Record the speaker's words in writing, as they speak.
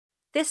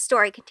This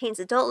story contains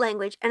adult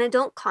language and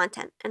adult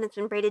content, and it's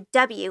been rated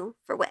W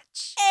for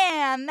witch.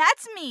 And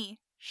that's me.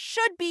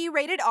 Should be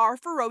rated R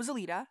for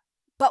Rosalita,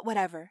 but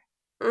whatever.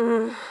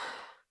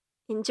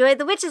 Enjoy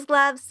the witches'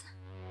 gloves.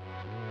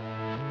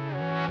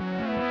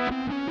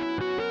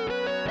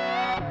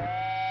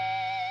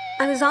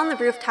 I was on the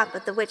rooftop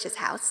of the witch's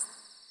house.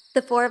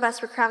 The four of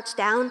us were crouched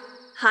down,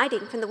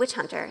 hiding from the witch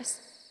hunters.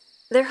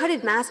 Their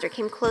hooded master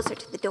came closer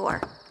to the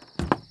door.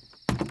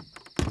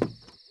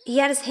 He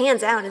had his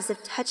hands out as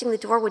if touching the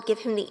door would give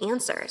him the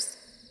answers.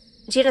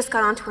 Janis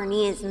got onto her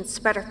knees and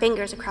spread her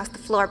fingers across the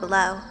floor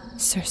below.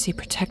 Cersei,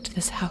 protect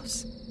this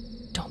house.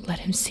 Don't let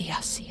him see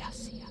us.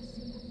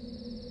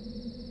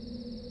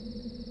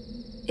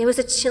 It was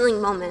a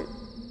chilling moment.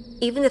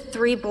 Even the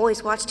three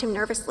boys watched him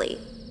nervously.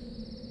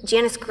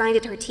 Janis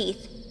grinded her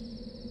teeth.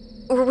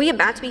 Were we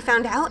about to be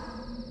found out?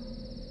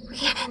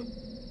 Rhiannon,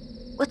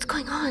 what's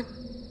going on?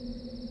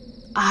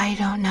 I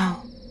don't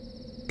know.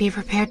 Be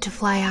prepared to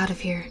fly out of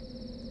here.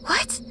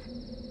 What?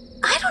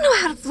 I don't know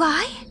how to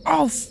fly.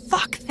 Oh,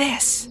 fuck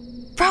this.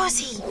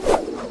 Rosie!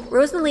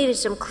 Rosalita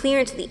jumped clear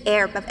into the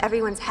air above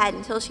everyone's head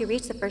until she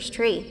reached the first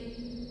tree.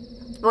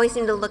 The boy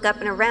seemed to look up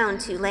and around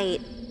too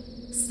late.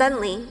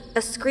 Suddenly,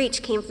 a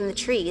screech came from the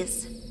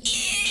trees.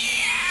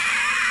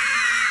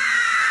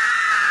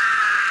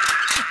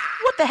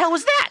 What the hell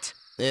was that?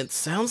 It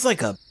sounds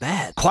like a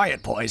bat.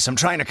 Quiet, boys. I'm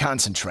trying to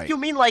concentrate. You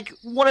mean like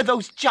one of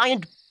those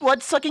giant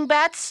blood-sucking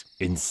bats?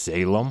 In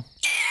Salem?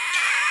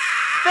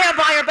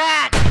 Vampire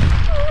bat!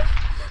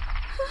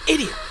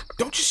 Idiot!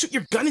 Don't just shoot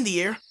your gun in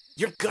the air.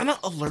 You're gonna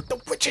alert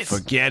the witches.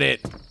 Forget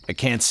it. I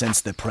can't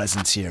sense their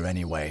presence here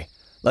anyway.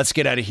 Let's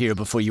get out of here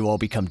before you all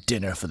become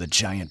dinner for the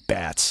giant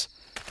bats.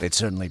 They'd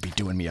certainly be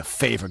doing me a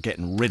favor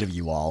getting rid of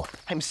you all.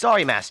 I'm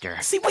sorry, Master.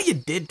 See what you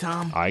did,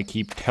 Tom? I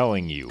keep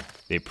telling you,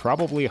 they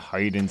probably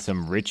hide in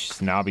some rich,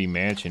 snobby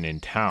mansion in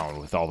town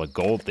with all the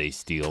gold they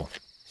steal.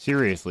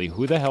 Seriously,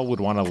 who the hell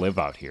would want to live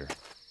out here?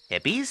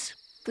 Hippies?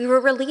 We were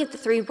relieved the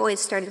three boys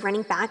started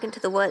running back into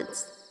the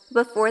woods.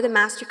 Before the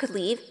master could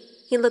leave,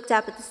 he looked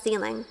up at the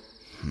ceiling.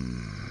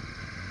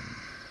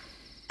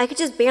 I could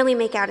just barely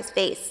make out his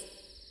face.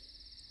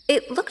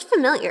 It looked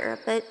familiar,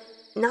 but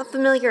not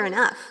familiar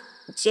enough.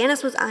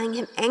 Janis was eyeing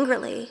him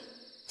angrily.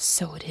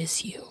 So it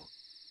is you.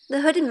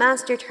 The hooded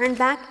master turned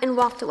back and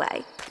walked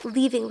away,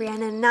 leaving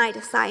Rhiannon and I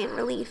to sigh in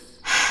relief.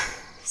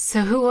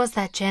 So who was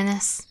that,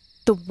 Janis?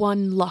 The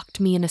one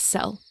locked me in a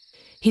cell.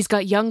 He's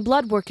got young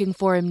blood working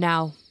for him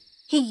now.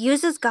 He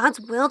uses God's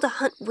will to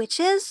hunt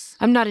witches?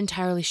 I'm not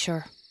entirely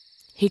sure.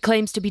 He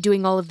claims to be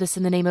doing all of this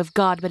in the name of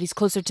God, but he's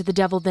closer to the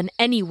devil than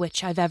any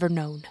witch I've ever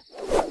known.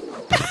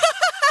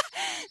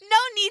 No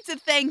need to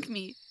thank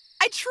me.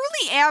 I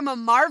truly am a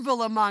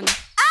marvel among...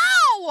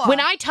 Ow! When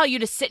I tell you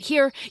to sit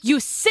here, you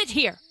sit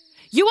here.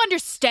 You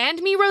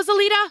understand me,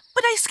 Rosalita?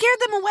 But I scared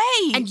them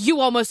away. And you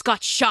almost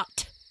got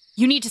shot.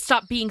 You need to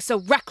stop being so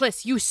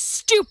reckless, you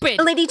stupid!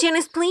 Lady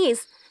Janis,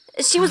 please.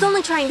 She was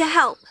only trying to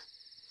help.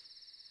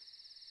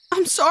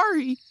 I'm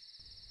sorry.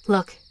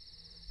 Look,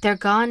 they're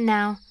gone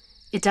now.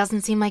 It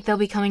doesn't seem like they'll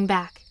be coming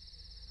back.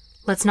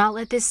 Let's not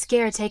let this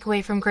scare take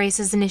away from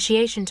Grace's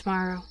initiation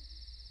tomorrow.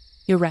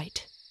 You're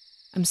right.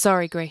 I'm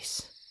sorry,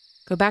 Grace.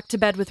 Go back to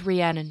bed with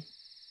Rhiannon.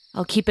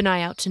 I'll keep an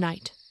eye out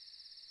tonight.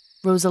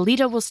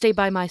 Rosalita will stay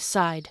by my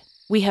side.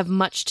 We have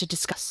much to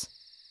discuss.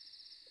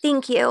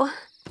 Thank you.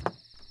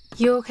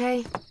 You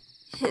okay?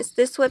 Is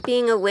this what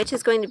being a witch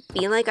is going to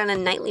be like on a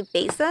nightly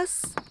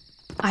basis?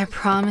 I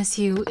promise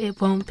you it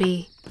won't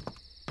be.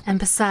 And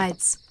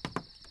besides,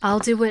 I'll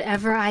do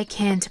whatever I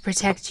can to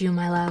protect you,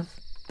 my love.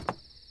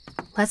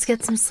 Let's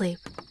get some sleep.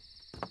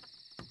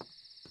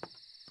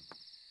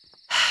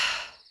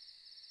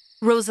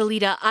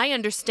 Rosalita, I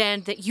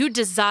understand that you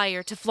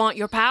desire to flaunt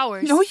your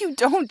powers. No, you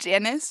don't,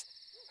 Janis.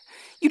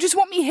 You just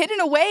want me hidden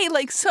away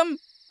like some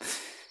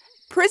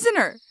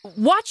prisoner.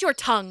 Watch your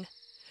tongue.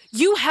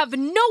 You have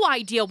no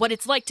idea what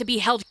it's like to be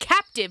held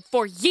captive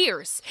for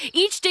years,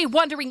 each day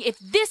wondering if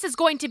this is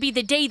going to be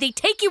the day they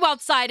take you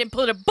outside and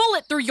put a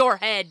bullet through your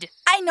head.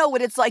 I know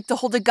what it's like to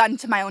hold a gun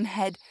to my own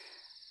head,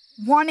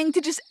 wanting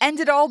to just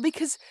end it all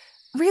because,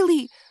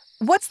 really,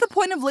 what's the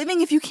point of living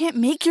if you can't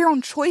make your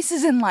own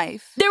choices in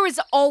life? There is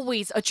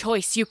always a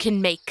choice you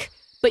can make,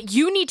 but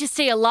you need to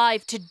stay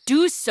alive to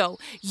do so.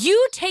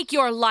 You take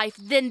your life,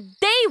 then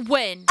they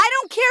win. I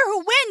don't care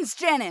who wins,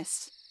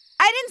 Janis.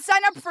 I didn't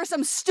sign up for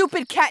some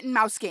stupid cat and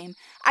mouse game.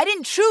 I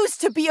didn't choose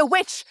to be a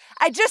witch.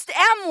 I just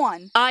am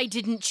one. I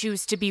didn't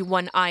choose to be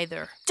one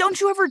either.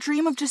 Don't you ever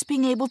dream of just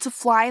being able to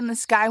fly in the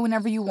sky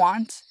whenever you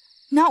want?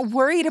 Not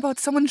worried about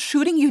someone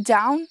shooting you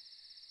down?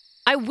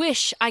 I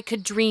wish I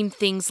could dream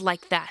things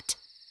like that.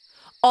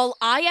 All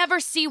I ever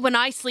see when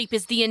I sleep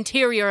is the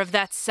interior of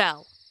that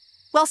cell.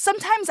 Well,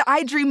 sometimes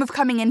I dream of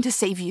coming in to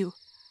save you.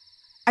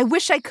 I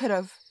wish I could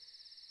have.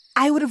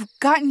 I would have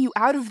gotten you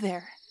out of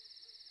there.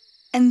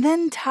 And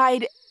then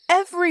tied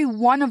every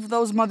one of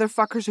those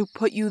motherfuckers who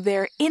put you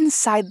there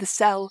inside the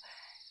cell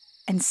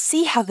and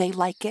see how they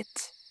like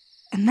it.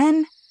 And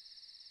then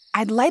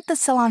I'd light the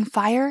cell on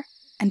fire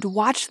and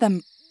watch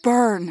them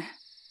burn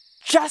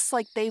just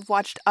like they've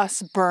watched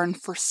us burn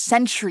for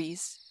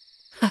centuries.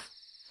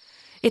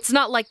 It's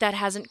not like that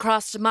hasn't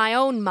crossed my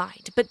own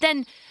mind, but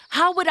then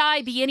how would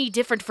I be any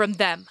different from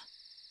them?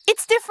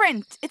 It's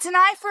different. It's an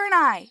eye for an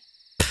eye.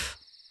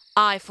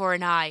 Eye for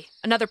an eye,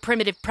 another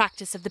primitive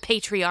practice of the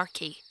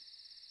patriarchy.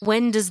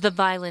 When does the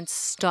violence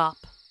stop?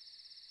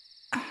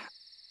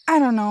 I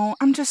don't know.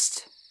 I'm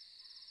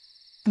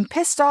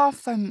pissed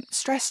off, I'm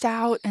stressed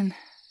out, and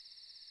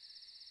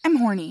I'm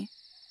horny.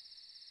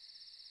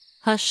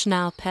 Hush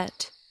now,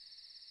 pet.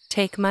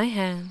 Take my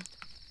hand.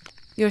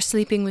 You're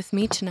sleeping with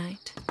me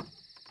tonight.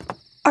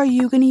 Are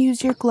you gonna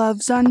use your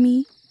gloves on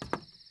me?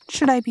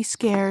 Should I be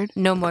scared?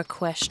 No more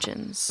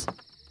questions.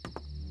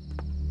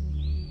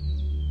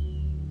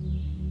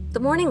 The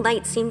morning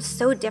light seemed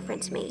so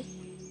different to me.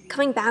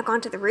 Coming back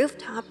onto the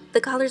rooftop,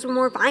 the colors were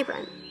more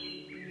vibrant.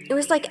 It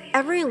was like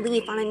every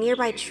leaf on a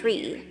nearby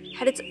tree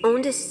had its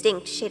own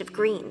distinct shade of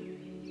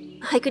green.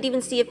 I could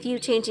even see a few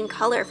changing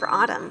color for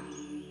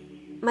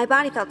autumn. My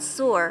body felt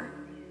sore,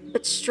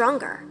 but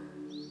stronger,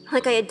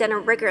 like I had done a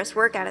rigorous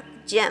workout at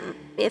the gym,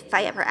 if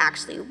I ever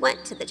actually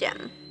went to the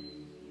gym.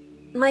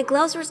 My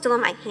gloves were still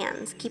on my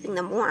hands, keeping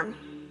them warm.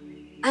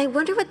 I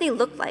wondered what they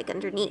looked like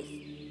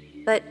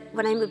underneath, but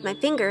when I moved my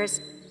fingers,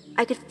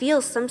 I could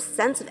feel some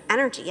sense of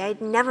energy I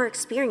had never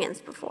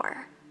experienced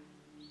before.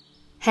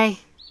 Hey,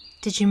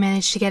 did you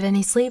manage to get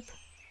any sleep?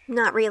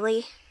 Not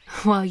really.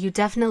 Well, you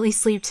definitely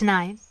sleep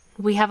tonight.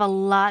 We have a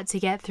lot to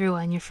get through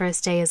on your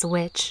first day as a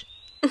witch.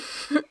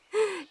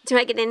 Do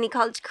I get any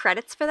college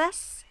credits for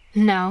this?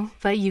 No,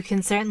 but you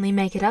can certainly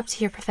make it up to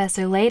your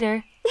professor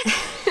later.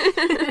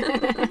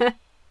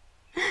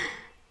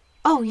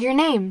 Oh, your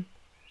name.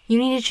 You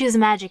need to choose a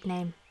magic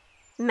name.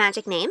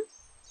 Magic name?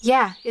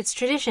 Yeah, it's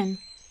tradition.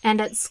 And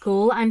at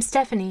school, I'm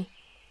Stephanie.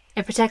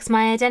 It protects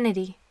my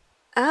identity.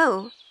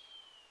 Oh.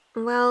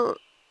 Well,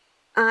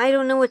 I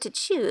don't know what to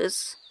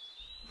choose.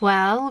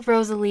 Well,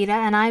 Rosalita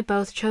and I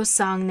both chose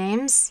song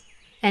names.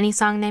 Any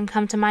song name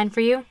come to mind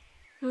for you?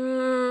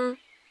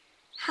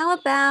 How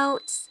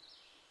about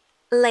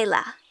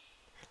Layla?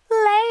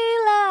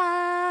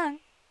 Layla!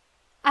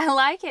 I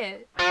like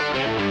it.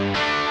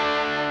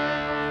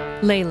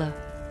 Layla,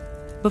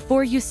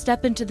 before you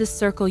step into this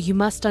circle, you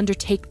must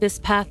undertake this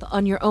path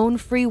on your own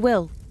free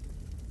will.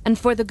 And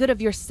for the good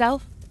of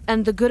yourself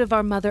and the good of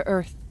our Mother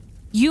Earth,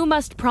 you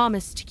must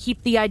promise to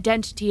keep the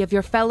identity of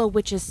your fellow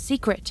witches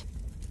secret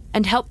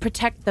and help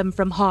protect them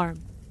from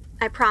harm.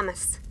 I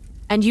promise.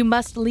 And you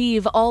must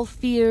leave all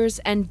fears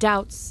and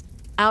doubts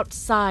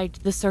outside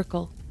the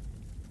circle.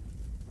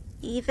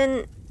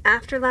 Even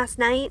after last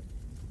night?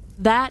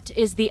 That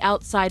is the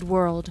outside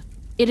world.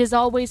 It is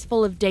always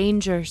full of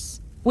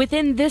dangers.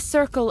 Within this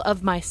circle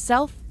of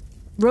myself,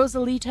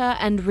 Rosalita,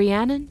 and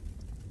Rhiannon,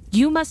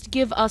 you must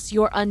give us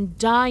your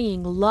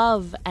undying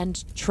love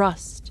and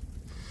trust.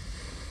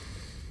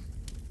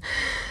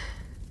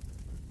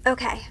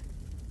 Okay.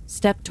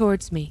 Step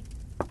towards me.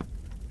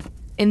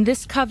 In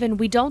this coven,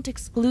 we don't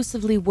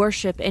exclusively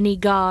worship any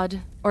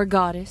god or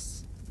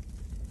goddess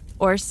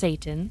or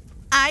Satan.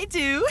 I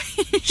do.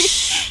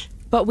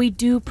 But we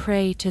do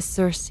pray to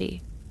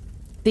Circe,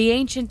 the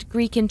ancient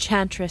Greek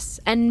enchantress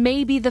and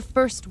maybe the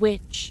first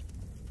witch.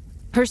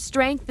 Her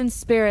strength and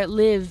spirit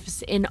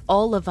lives in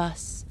all of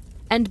us,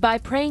 and by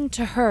praying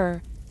to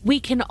her, we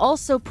can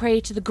also pray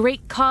to the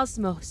great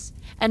cosmos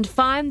and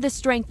find the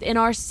strength in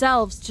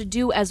ourselves to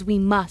do as we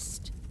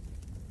must.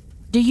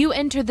 Do you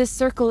enter this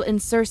circle in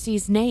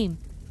Circe's name?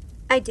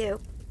 I do.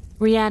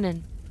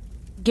 Rhiannon,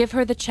 give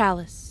her the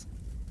chalice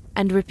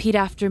and repeat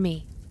after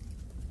me.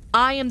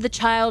 I am the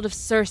child of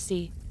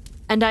Circe,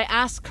 and I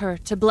ask her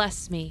to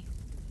bless me.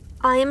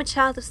 I am a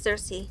child of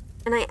Circe,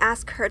 and I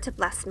ask her to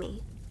bless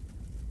me.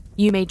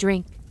 You may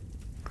drink.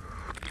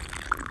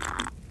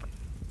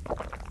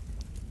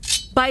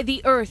 By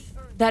the earth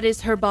that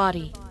is her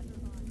body,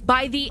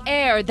 by the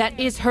air that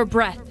is her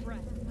breath,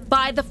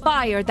 by the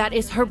fire that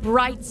is her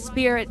bright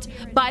spirit,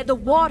 by the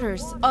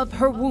waters of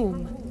her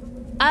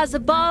womb. As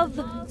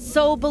above,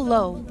 so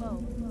below.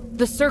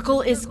 The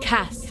circle is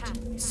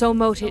cast, so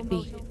mote it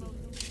be.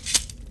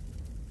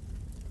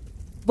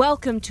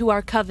 Welcome to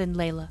our coven,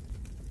 Layla.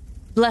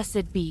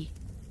 Blessed be.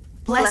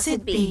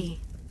 Blessed be.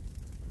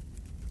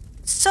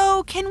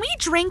 So, can we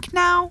drink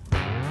now?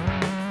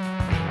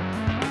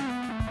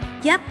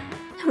 Yep.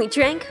 We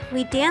drank,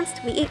 we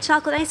danced, we ate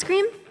chocolate ice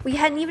cream. We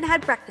hadn't even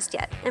had breakfast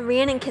yet, and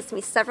Rhiannon kissed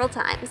me several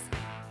times.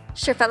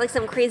 Sure felt like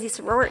some crazy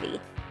sorority,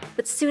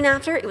 but soon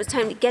after, it was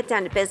time to get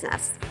down to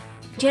business.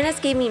 Janis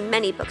gave me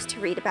many books to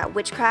read about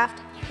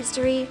witchcraft,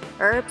 history,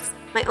 herbs,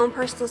 my own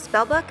personal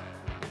spellbook,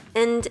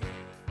 and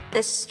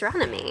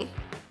astronomy.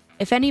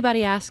 If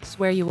anybody asks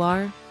where you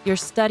are, you're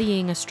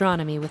studying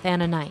astronomy with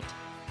Anna Knight.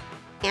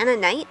 Anna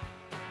Knight?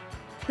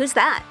 Who's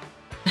that?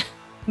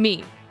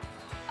 Me.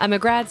 I'm a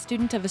grad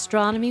student of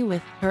astronomy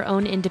with her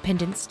own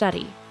independent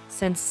study.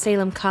 Since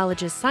Salem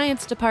College's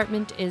science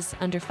department is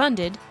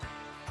underfunded,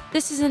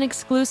 this is an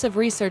exclusive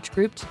research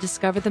group to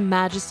discover the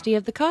majesty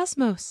of the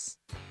cosmos.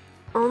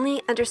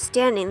 Only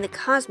understanding the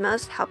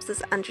cosmos helps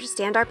us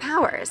understand our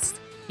powers.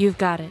 You've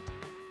got it.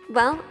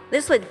 Well,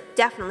 this would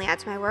definitely add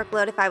to my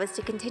workload if I was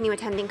to continue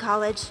attending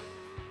college.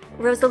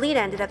 Rosalita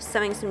ended up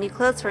sewing some new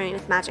clothes for me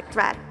with magic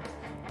thread.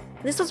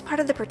 This was part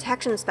of the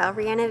protection spell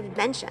Rhiannon had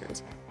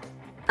mentioned.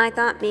 I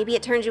thought maybe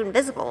it turned you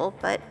invisible,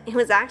 but it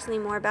was actually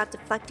more about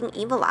deflecting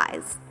evil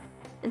eyes.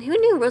 And who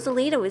knew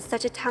Rosalita was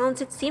such a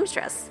talented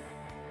seamstress?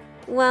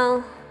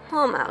 Well,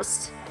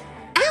 almost.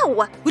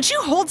 Ow! Would you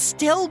hold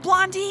still,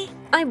 Blondie?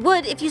 I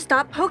would if you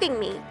stopped poking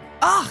me.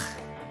 Ugh!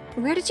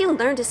 Where did you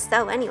learn to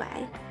sew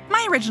anyway?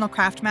 My original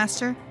craft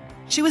master.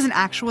 She was an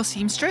actual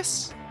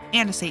seamstress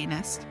and a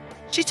Satanist.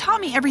 She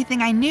taught me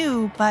everything I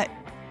knew, but...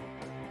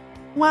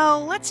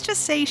 well, let's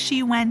just say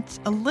she went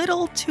a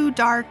little too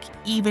dark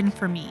even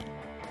for me.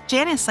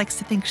 Janis likes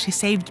to think she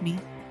saved me.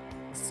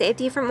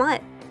 Saved you from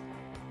what?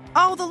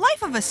 Oh, the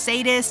life of a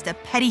sadist, a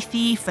petty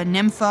thief, a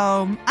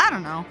nympho, I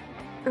don't know.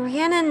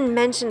 Rhiannon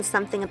mentioned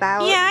something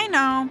about... Yeah, I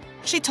know.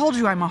 She told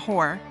you I'm a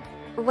whore.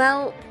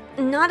 Well,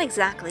 not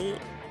exactly.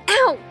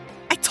 Ow!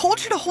 I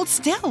told you to hold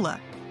still.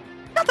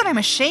 Not that I'm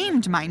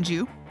ashamed, mind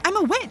you. I'm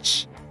a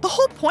witch. The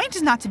whole point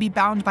is not to be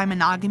bound by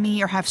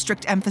monogamy or have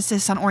strict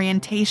emphasis on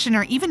orientation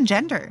or even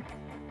gender.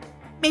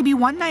 Maybe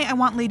one night I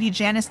want Lady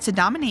Janis to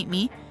dominate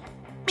me.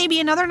 Maybe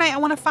another night I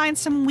want to find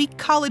some weak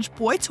college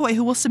boy toy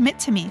who will submit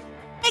to me.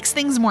 Makes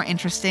things more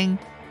interesting.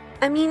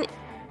 I mean,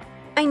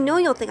 I know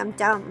you'll think I'm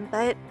dumb,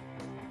 but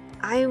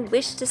I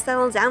wish to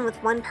settle down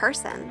with one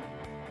person.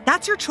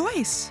 That's your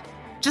choice.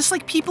 Just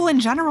like people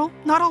in general,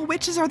 not all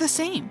witches are the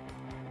same.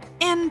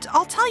 And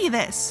I'll tell you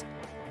this.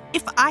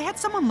 If I had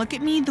someone look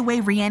at me the way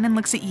Rhiannon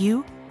looks at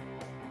you,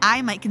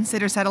 I might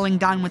consider settling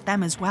down with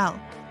them as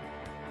well.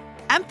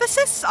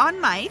 Emphasis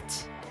on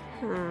might.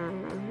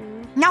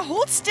 Now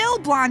hold still,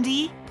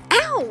 Blondie.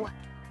 Ow!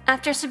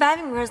 After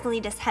surviving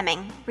Rosalita's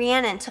hemming,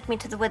 Rhiannon took me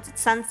to the woods at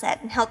sunset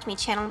and helped me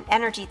channel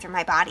energy through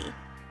my body.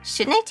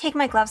 Shouldn't I take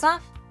my gloves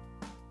off?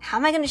 How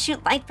am I going to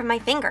shoot light from my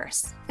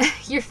fingers?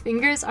 Your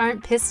fingers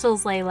aren't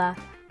pistols, Layla.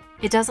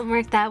 It doesn't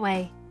work that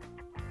way.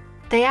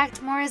 They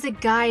act more as a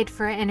guide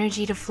for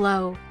energy to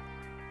flow.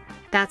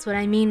 That's what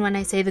I mean when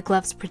I say the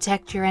gloves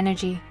protect your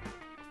energy.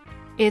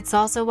 It's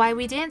also why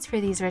we dance for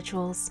these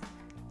rituals.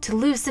 To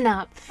loosen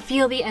up,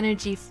 feel the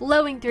energy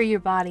flowing through your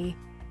body.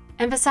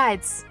 And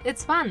besides,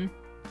 it's fun.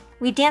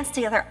 We danced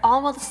together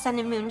all while the sun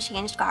and moon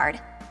changed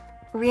guard.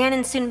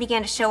 Rhiannon soon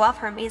began to show off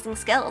her amazing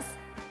skills.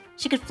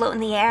 She could float in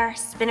the air,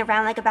 spin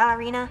around like a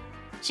ballerina.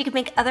 She could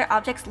make other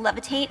objects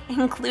levitate,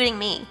 including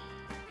me.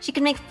 She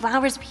could make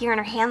flowers appear in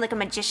her hand like a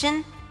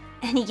magician.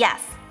 And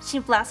yes, she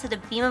blasted a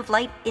beam of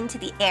light into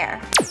the air.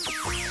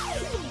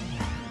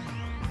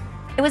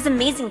 It was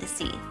amazing to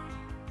see.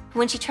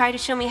 When she tried to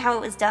show me how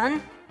it was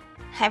done,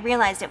 I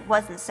realized it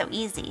wasn't so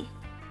easy.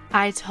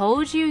 I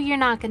told you you're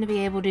not going to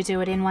be able to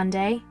do it in one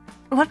day.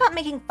 What about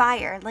making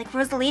fire, like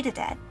Rosalita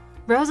did?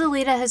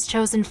 Rosalita has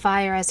chosen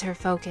fire as her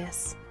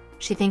focus.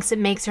 She thinks it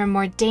makes her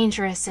more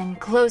dangerous and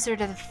closer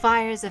to the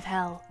fires of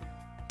hell.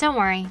 Don't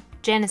worry,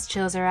 Janis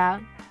chills her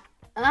out.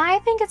 I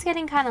think it's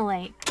getting kind of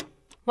late.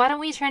 Why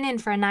don't we turn in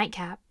for a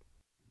nightcap?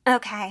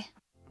 Okay.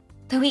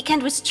 The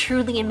weekend was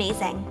truly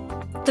amazing.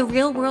 The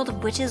real world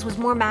of witches was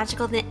more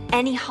magical than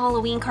any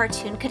Halloween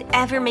cartoon could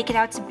ever make it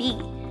out to be.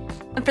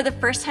 And for the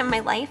first time in my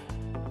life,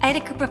 I had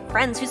a group of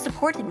friends who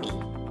supported me.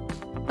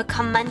 But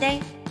come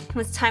Monday, it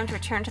was time to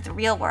return to the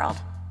real world.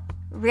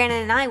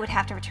 Rhiannon and I would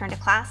have to return to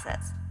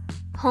classes.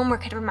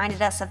 Homework had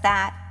reminded us of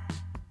that.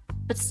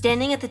 But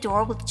standing at the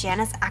door with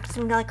Janis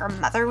acting like our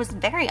mother was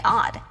very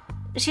odd.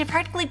 She had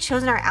practically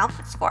chosen our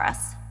outfits for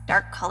us.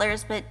 Dark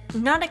colors, but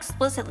not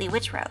explicitly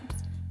witch robes.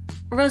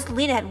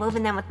 Rosalita had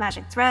woven them with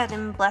magic thread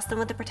and blessed them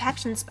with the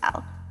protection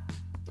spell.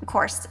 Of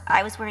course,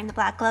 I was wearing the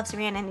black gloves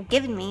Rhiannon had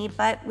given me,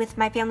 but with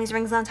my family's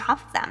rings on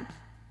top of them.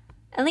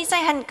 At least I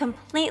hadn't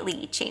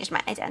completely changed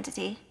my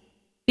identity.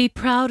 Be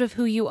proud of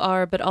who you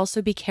are, but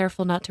also be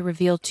careful not to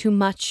reveal too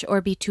much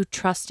or be too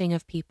trusting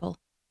of people.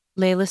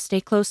 Layla, stay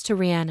close to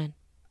Rhiannon.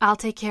 I'll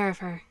take care of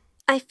her.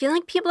 I feel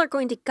like people are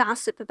going to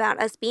gossip about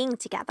us being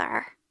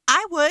together.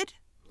 I would.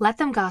 Let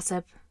them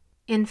gossip.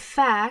 In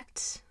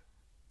fact,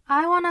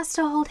 I want us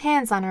to hold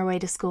hands on our way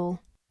to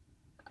school.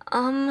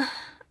 I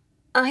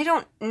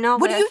don't know.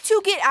 Would you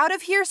two get out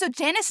of here so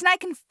Janis and I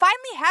can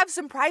finally have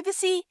some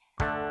privacy?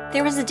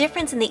 There was a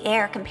difference in the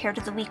air compared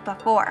to the week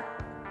before.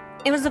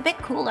 It was a bit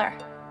cooler.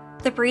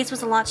 The breeze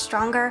was a lot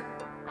stronger.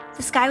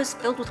 The sky was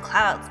filled with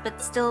clouds,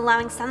 but still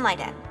allowing sunlight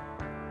in.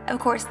 Of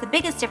course, the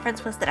biggest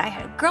difference was that I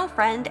had a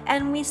girlfriend,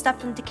 and we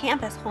stepped into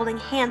campus holding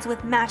hands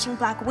with matching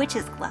black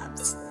witches'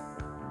 gloves.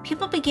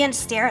 People began to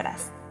stare at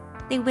us.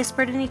 They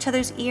whispered in each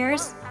other's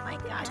ears. Oh my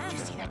god, did you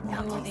see that?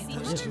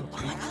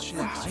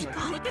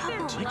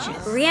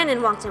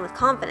 Rhiannon walked in with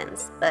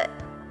confidence, but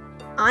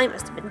I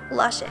must have been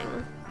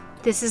blushing.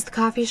 This is the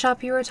coffee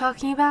shop you were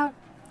talking about?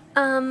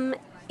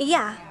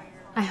 Yeah.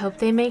 I hope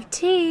they make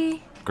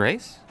tea.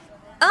 Grace?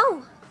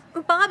 Oh,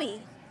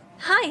 Bobby.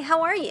 Hi,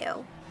 how are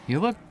you? You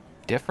look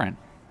different.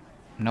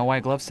 No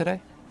white gloves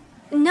today?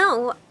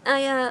 No,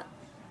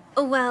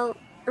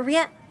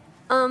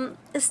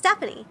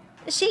 Stephanie.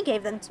 She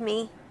gave them to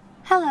me.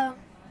 Hello.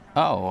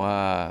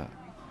 Oh,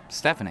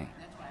 Stephanie.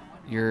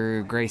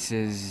 You're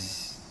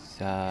Grace's,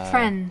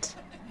 Friend.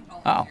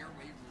 Oh.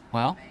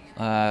 Well,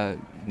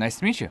 nice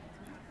to meet you.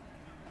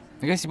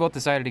 I guess you both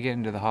decided to get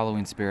into the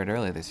Halloween spirit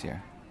early this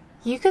year.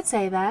 You could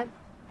say that.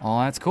 Well,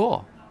 that's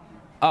cool.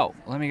 Oh,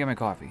 let me get my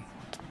coffee.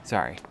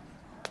 Sorry.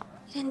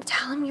 You didn't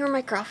tell him you were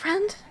my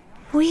girlfriend?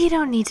 We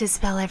don't need to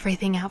spell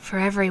everything out for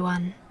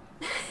everyone.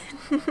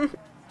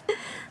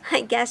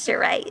 I guess you're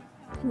right.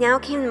 Now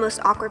came the most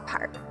awkward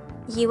part.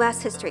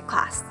 U.S. history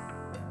class.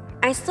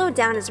 I slowed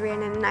down as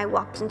Rhiannon and I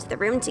walked into the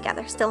room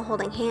together, still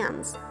holding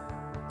hands.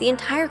 The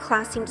entire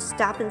class seemed to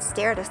stop and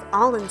stare at us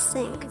all in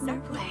sync.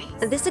 No way.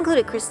 This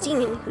included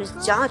Christine, whose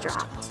jaw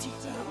dropped.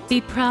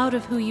 Be proud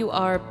of who you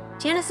are.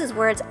 Janis's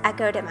words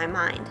echoed in my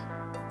mind,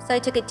 so I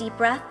took a deep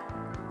breath,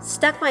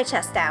 stuck my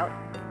chest out,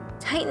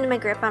 tightened my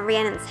grip on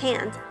Rhiannon's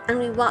hand, and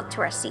we walked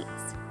to our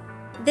seats.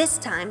 This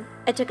time,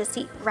 I took a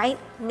seat right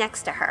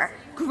next to her.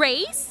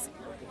 Grace?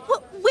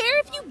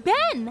 Where have you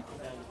been?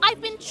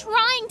 I've been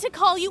trying to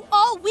call you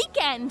all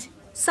weekend.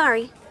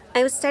 Sorry,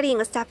 I was studying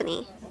with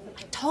Stephanie.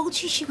 I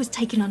told you she was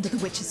taken under the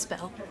witch's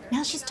spell.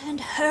 Now she's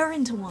turned her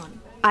into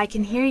one. I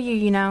can hear you,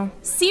 you know.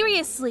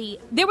 Seriously,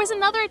 there was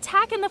another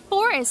attack in the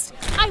forest.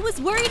 I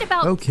was worried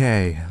about—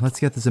 Okay, let's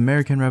get this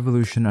American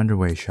Revolution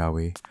underway, shall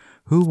we?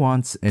 Who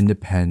wants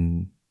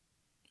independence?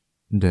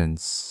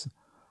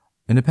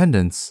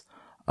 Independence?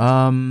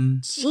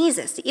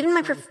 Jesus, even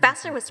my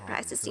professor was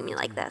surprised to see me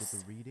like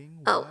this.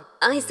 Oh,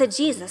 I said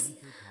Jesus,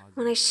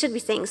 when I should be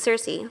saying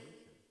Cersei.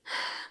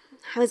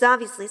 I was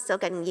obviously still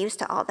getting used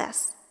to all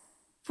this.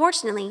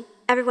 Fortunately,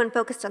 everyone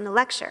focused on the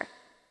lecture,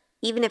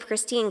 even if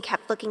Christine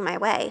kept looking my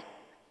way.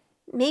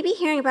 Maybe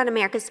hearing about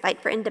America's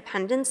fight for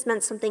independence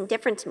meant something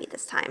different to me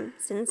this time,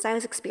 since I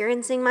was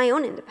experiencing my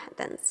own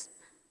independence.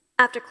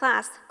 After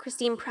class,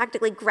 Christine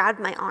practically grabbed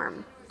my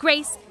arm.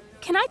 Grace,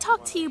 can I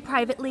talk to you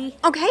privately?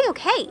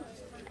 Okay.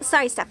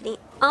 Sorry, Stephanie.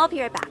 I'll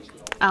be right back.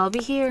 I'll be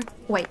here.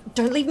 Wait,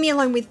 don't leave me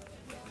alone with—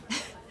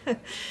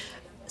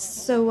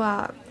 So,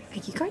 are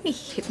you going to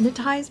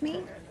hypnotize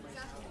me?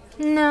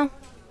 No,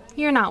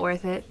 you're not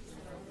worth it.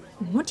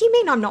 What do you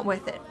mean I'm not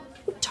worth it?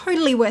 I'm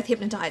totally worth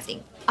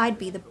hypnotizing. I'd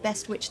be the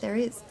best witch there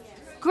is.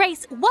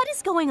 Grace, what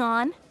is going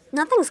on?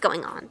 Nothing's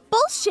going on.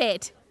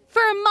 Bullshit!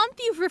 For a month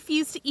you've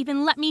refused to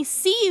even let me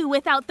see you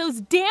without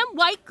those damn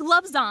white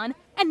gloves on,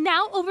 and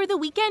now over the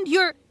weekend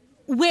you're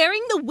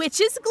wearing the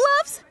witch's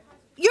gloves?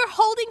 You're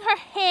holding her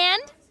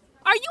hand?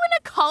 Are you in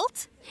a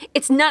cult?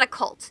 It's not a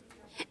cult.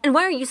 And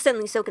why are you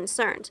suddenly so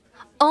concerned?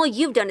 All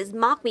you've done is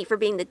mock me for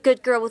being the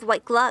good girl with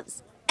white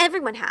gloves.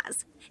 Everyone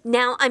has.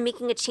 Now I'm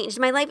making a change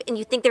in my life and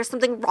you think there's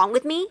something wrong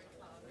with me?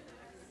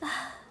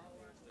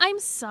 I'm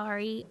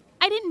sorry.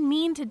 I didn't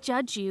mean to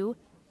judge you.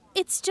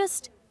 It's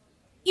just,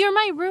 you're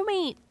my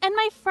roommate and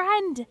my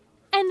friend.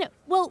 And,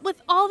 well,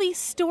 with all these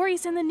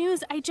stories in the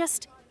news, I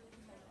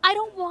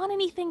don't want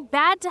anything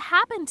bad to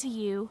happen to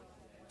you.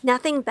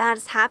 Nothing bad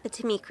has happened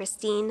to me,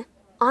 Christine.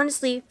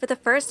 Honestly, for the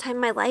first time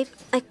in my life,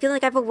 I feel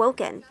like I've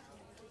awoken.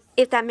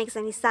 If that makes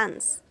any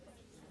sense.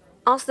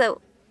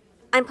 Also,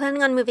 I'm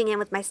planning on moving in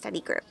with my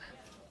study group.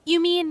 You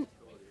mean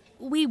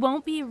we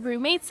won't be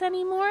roommates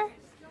anymore?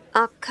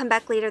 I'll come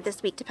back later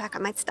this week to pack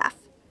up my stuff.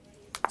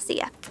 See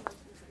ya.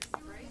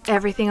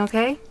 Everything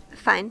okay?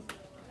 Fine.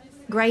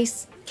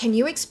 Grace, can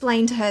you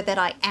explain to her that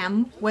I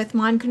am worth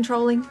mind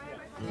controlling?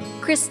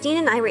 Christine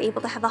and I were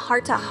able to have a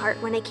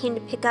heart-to-heart when I came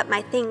to pick up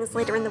my things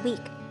later in the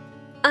week.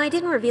 I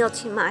didn't reveal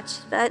too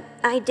much, but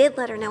I did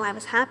let her know I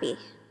was happy.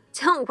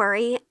 Don't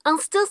worry, I'll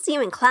still see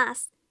you in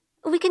class.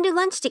 We can do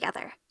lunch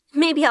together.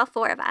 Maybe all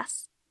four of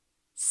us.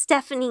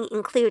 Stephanie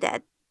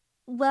included.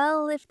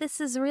 Well, if this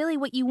is really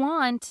what you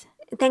want.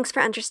 Thanks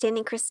for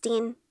understanding,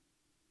 Christine.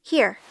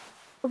 Here,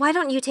 why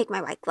don't you take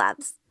my white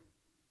gloves?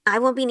 I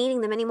won't be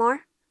needing them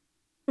anymore.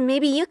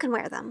 Maybe you can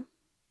wear them.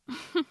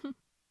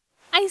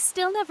 I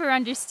still never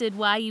understood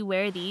why you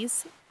wear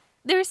these.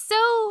 They're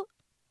so...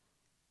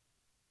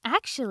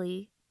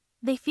 Actually,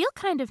 they feel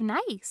kind of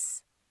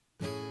nice.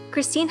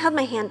 Christine held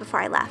my hand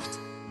before I left.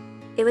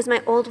 It was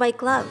my old white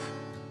glove.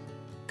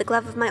 The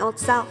glove of my old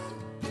self,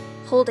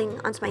 holding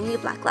onto my new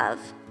black glove,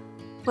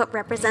 what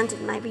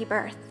represented my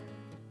rebirth.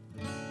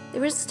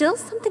 There was still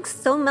something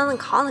so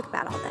melancholic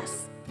about all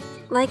this.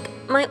 Like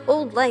my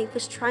old life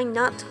was trying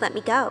not to let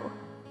me go.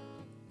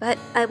 But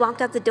I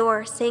walked out the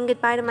door, saying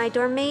goodbye to my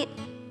dorm mate,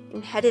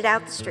 and headed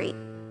out the street.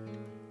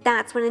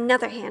 That's when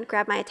another hand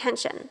grabbed my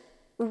attention.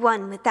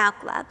 One without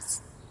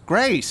gloves.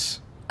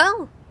 Grace!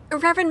 Oh,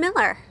 Reverend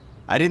Miller.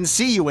 I didn't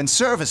see you in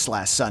service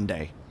last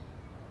Sunday.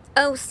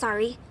 Oh,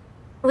 sorry.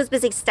 I was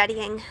busy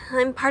studying.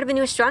 I'm part of a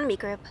new astronomy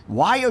group.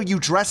 Why are you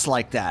dressed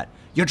like that?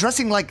 You're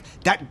dressing like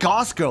that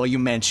goth girl you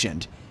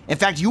mentioned. In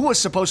fact, you were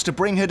supposed to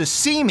bring her to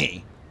see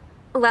me.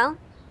 Well,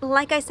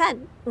 like I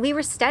said, we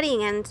were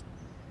studying and...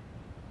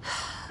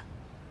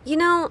 You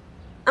know,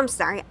 I'm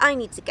sorry, I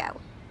need to go.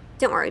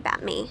 Don't worry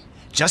about me.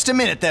 Just a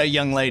minute there,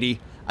 young lady.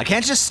 I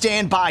can't just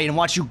stand by and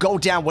watch you go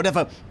down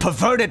whatever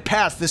perverted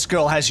path this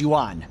girl has you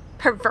on.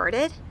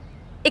 Perverted?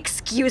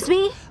 Excuse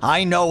me?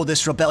 I know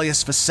this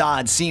rebellious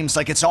facade seems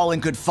like it's all in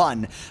good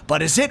fun,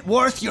 but is it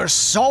worth your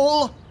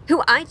soul?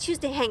 Who I choose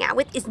to hang out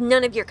with is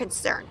none of your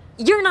concern.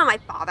 You're not my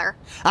father.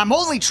 I'm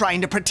only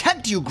trying to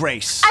protect you,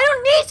 Grace. I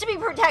don't need to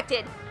be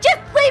protected. Just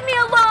leave me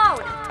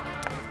alone.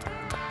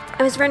 I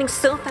was running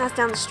so fast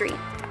down the street.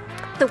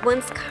 The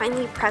once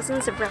kindly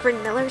presence of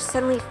Reverend Miller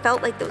suddenly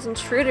felt like those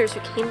intruders who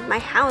came to my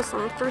house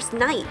on the first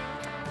night.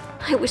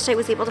 I wish I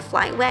was able to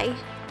fly away.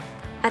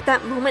 At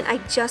that moment, I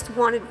just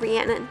wanted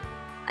Rhiannon.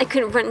 I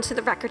couldn't run into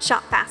the record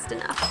shop fast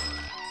enough.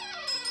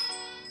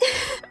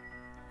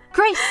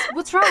 Grace,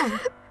 what's wrong?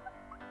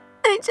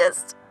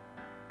 It's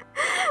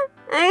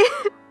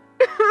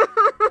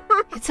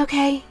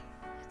okay.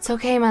 It's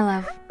okay, my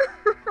love.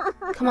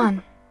 Come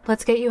on,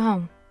 let's get you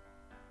home.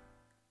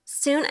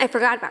 Soon I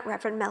forgot about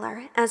Reverend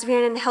Miller, as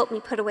Rhiannon helped me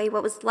put away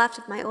what was left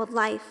of my old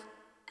life.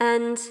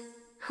 And,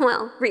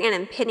 well,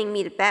 Rhiannon pinning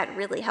me to bed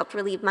really helped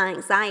relieve my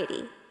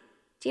anxiety.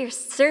 Dear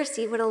Circe,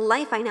 what a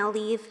life I now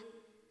lead.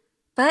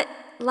 But,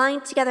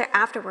 lying together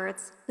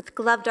afterwards, with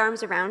gloved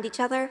arms around each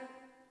other,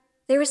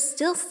 there was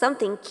still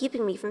something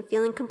keeping me from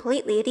feeling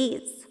completely at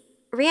ease.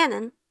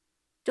 Rhiannon,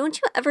 don't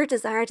you ever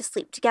desire to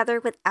sleep together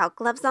without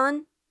gloves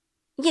on?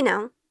 You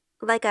know,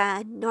 like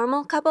a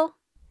normal couple?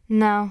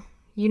 No,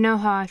 you know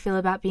how I feel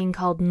about being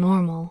called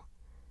normal.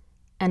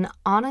 And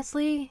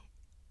honestly,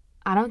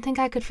 I don't think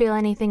I could feel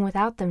anything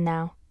without them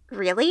now.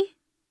 Really?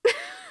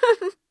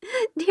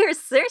 Dear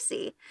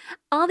Circe,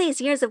 all these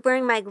years of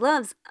wearing my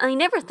gloves, I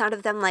never thought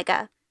of them like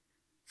a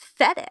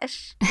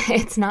fetish.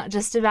 It's not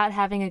just about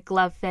having a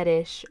glove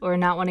fetish, or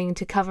not wanting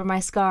to cover my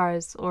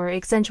scars, or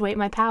accentuate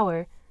my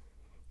power.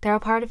 They're a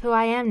part of who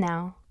I am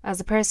now, as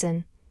a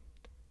person.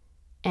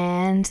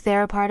 And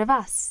they're a part of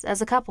us,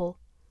 as a couple.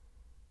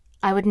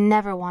 I would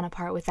never want to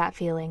part with that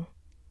feeling.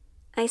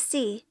 I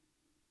see.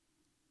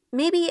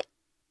 Maybe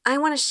I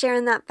want to share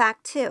in that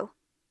fact too.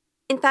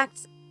 In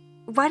fact,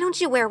 why don't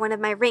you wear one of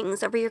my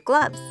rings over your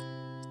gloves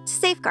to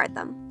safeguard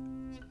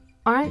them?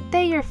 Aren't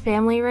they your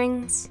family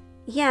rings?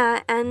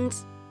 Yeah, and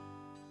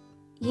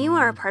you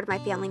are a part of my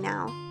family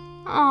now.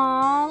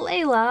 Aw,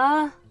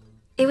 Layla.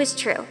 It was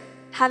true.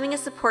 Having a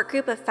support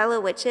group of fellow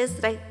witches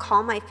that I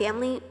call my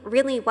family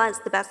really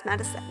was the best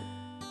medicine.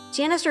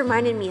 Janis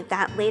reminded me of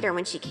that later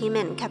when she came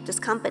in and kept us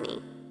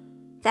company.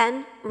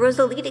 Then,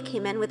 Rosalita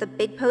came in with a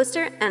big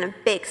poster and a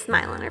big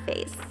smile on her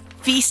face.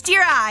 Feast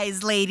your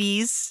eyes,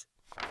 ladies.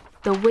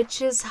 The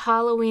Witches'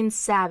 Halloween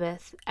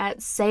Sabbath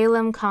at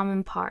Salem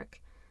Common Park.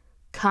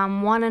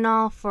 Come one and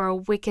all for a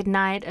wicked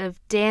night of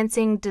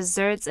dancing,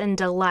 desserts, and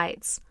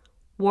delights.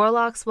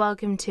 Warlocks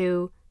welcome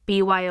to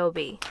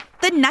BYOB.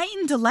 The night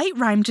and delight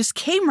rhyme just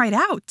came right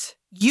out.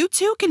 You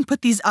two can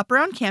put these up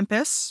around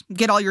campus,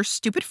 get all your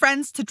stupid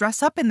friends to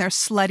dress up in their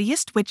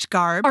sluttiest witch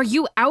garb. Are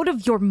you out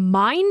of your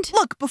mind?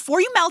 Look,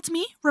 before you melt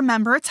me,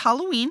 remember it's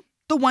Halloween.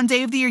 The one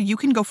day of the year you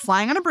can go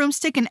flying on a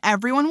broomstick and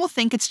everyone will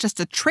think it's just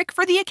a trick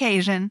for the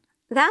occasion.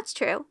 That's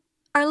true.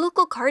 Our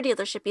local car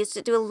dealership used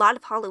to do a lot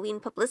of Halloween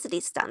publicity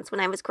stunts when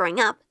I was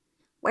growing up.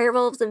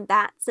 Werewolves and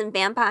bats and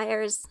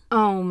vampires.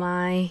 Oh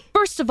my.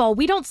 First of all,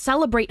 we don't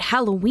celebrate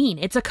Halloween.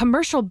 It's a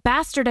commercial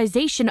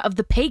bastardization of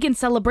the pagan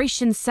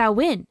celebration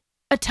Samhain.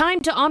 A time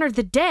to honor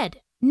the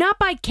dead, not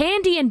buy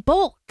candy in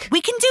bulk. We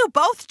can do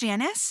both,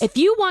 Janis. If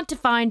you want to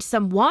find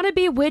some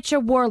wannabe witch or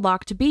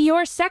warlock to be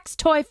your sex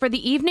toy for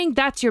the evening,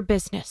 that's your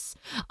business.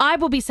 I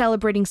will be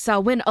celebrating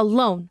Samhain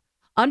alone,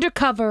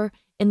 undercover,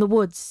 in the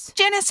woods.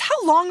 Janis,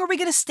 how long are we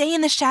going to stay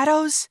in the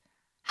shadows?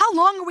 How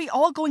long are we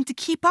all going to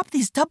keep up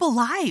these double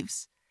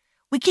lives?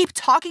 We keep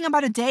talking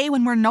about a day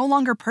when we're no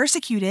longer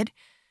persecuted.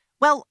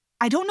 Well,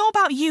 I don't know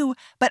about you,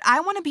 but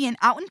I want to be an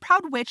out and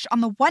proud witch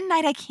on the one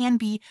night I can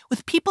be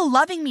with people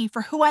loving me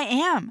for who I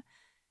am.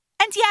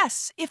 And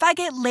yes, if I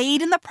get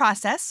laid in the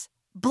process,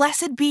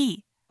 blessed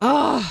be.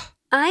 Ugh.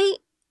 I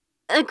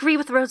agree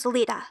with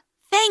Rosalita.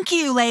 Thank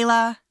you,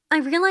 Layla. I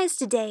realized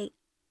today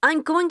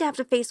I'm going to have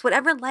to face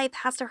whatever life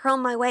has to hurl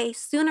my way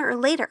sooner or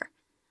later.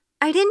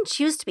 I didn't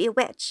choose to be a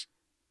witch,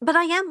 but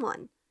I am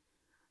one.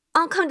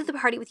 I'll come to the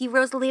party with you,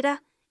 Rosalita,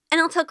 and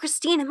I'll tell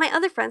Christine and my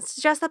other friends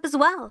to dress up as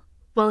well.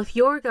 Well, if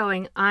you're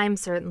going, I'm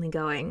certainly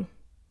going.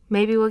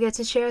 Maybe we'll get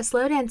to share a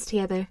slow dance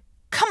together.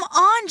 Come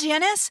on,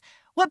 Janis.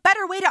 What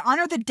better way to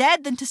honor the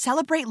dead than to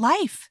celebrate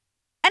life?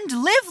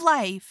 And live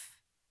life.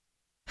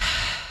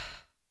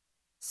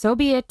 So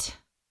be it.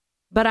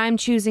 But I'm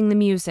choosing the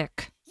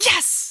music.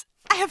 Yes!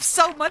 I have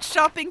so much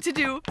shopping to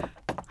do.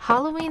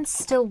 Halloween's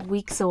still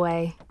weeks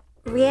away.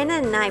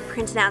 Rhiannon and I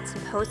printed out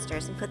some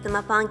posters and put them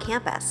up on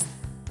campus.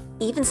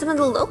 Even some of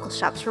the local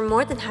shops were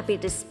more than happy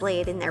to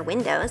display it in their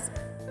windows.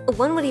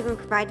 One would even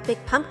provide a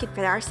big pumpkin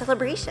for our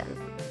celebration.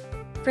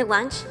 For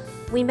lunch,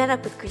 we met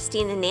up with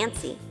Christine and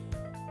Nancy.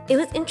 It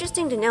was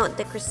interesting to note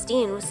that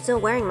Christine was still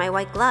wearing my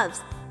white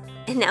gloves,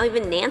 and now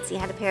even Nancy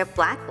had a pair of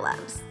black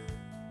gloves.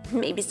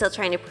 Maybe still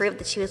trying to prove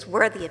that she was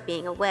worthy of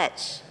being a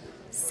witch.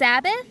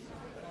 Sabbath?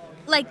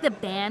 Like the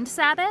band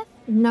Sabbath?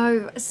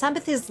 No,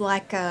 Sabbath is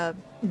like a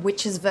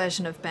witch's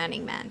version of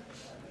Burning Man,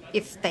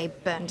 if they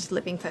burned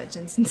living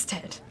virgins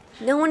instead.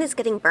 No one is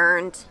getting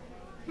burned.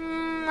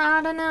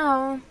 I don't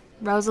know.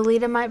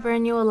 Rosalita might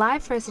burn you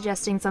alive for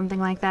suggesting something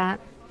like that.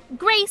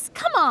 Grace,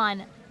 come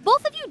on!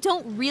 Both of you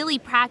don't really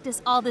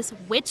practice all this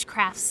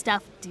witchcraft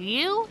stuff, do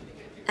you?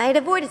 I'd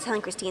avoided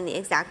telling Christine the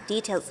exact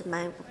details of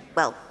my,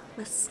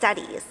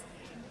 studies.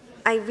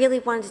 I really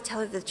wanted to tell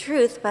her the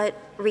truth, but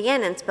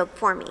Rhiannon spoke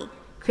for me.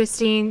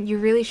 Christine, you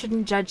really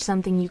shouldn't judge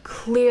something you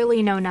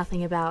clearly know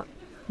nothing about.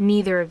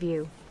 Neither of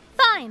you.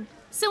 Fine.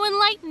 So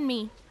enlighten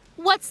me.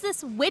 What's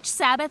this witch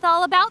Sabbath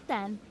all about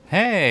then?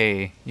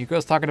 Hey, you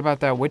girls talking about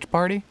that witch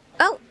party?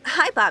 Oh,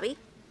 hi, Bobby.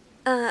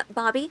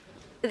 Bobby,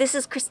 this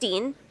is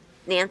Christine,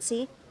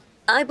 Nancy.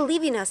 I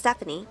believe you know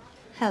Stephanie.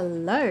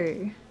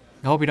 Hello.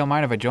 I hope you don't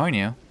mind if I join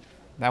you.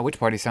 That witch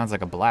party sounds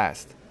like a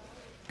blast.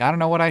 Gotta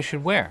know what I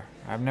should wear.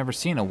 I've never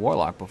seen a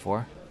warlock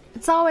before.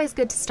 It's always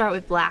good to start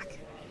with black.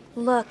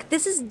 Look,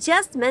 this is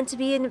just meant to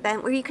be an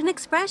event where you can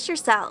express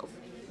yourself.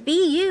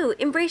 Be you.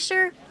 Embrace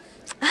your,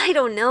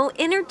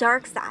 inner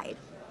dark side.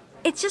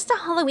 It's just a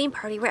Halloween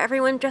party where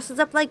everyone dresses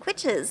up like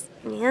witches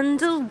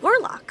and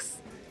warlocks.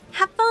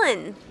 Have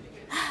fun.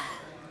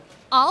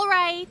 All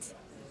right.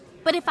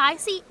 But if I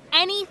see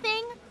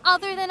anything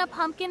other than a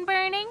pumpkin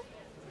burning,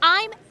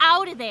 I'm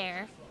out of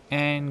there.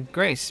 And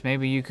Grace,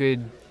 maybe you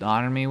could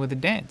honor me with a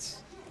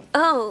dance.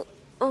 Oh,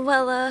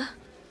 well,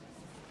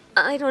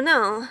 I don't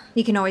know.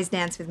 You can always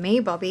dance with me,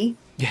 Bobby.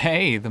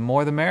 Hey, the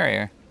more the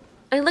merrier.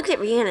 I looked at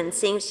Rhiannon,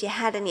 seeing if she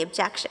had any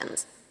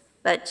objections,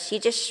 but she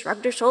just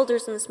shrugged her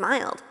shoulders and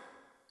smiled.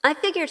 I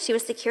figured she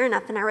was secure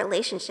enough in our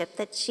relationship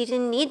that she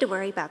didn't need to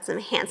worry about some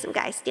handsome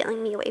guy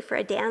stealing me away for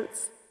a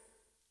dance.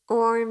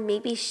 Or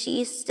maybe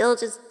she still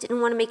just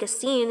didn't want to make a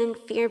scene and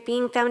fear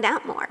being found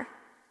out more.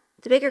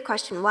 The bigger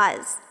question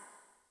was,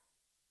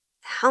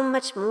 how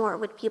much more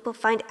would people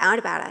find out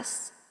about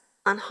us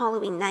on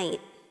Halloween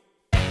night?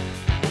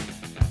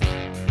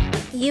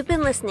 You've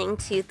been listening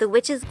to The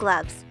Witch's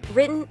Gloves,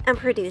 written and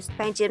produced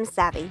by Jim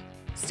Savy,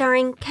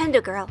 starring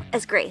KendoGurl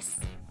as Grace,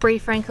 Bree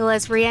Frankel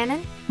as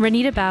Rhiannon,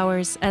 Ranita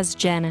Bowers as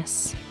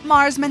Janis,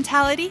 Mars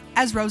Mentality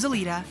as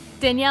Rosalita,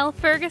 Danielle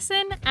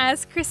Ferguson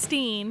as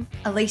Christine,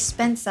 Alyce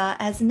Spencer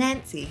as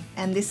Nancy,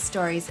 and this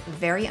story's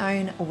very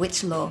own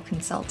witch law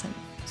consultant.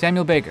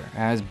 Samuel Baker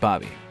as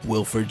Bobby,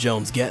 Wilfer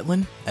Jones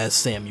Gatlin as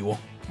Samuel,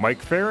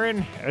 Mike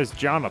Farron as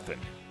Jonathan,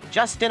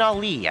 Justin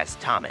Ali as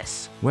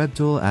Thomas,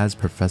 Webdell as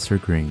Professor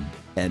Green,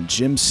 and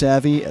Jim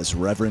Savy as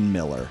Reverend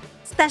Miller.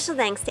 Special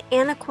thanks to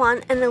Anna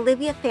Kwan and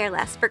Olivia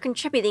Fairless for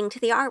contributing to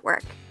the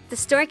artwork. The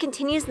story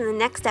continues in the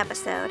next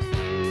episode.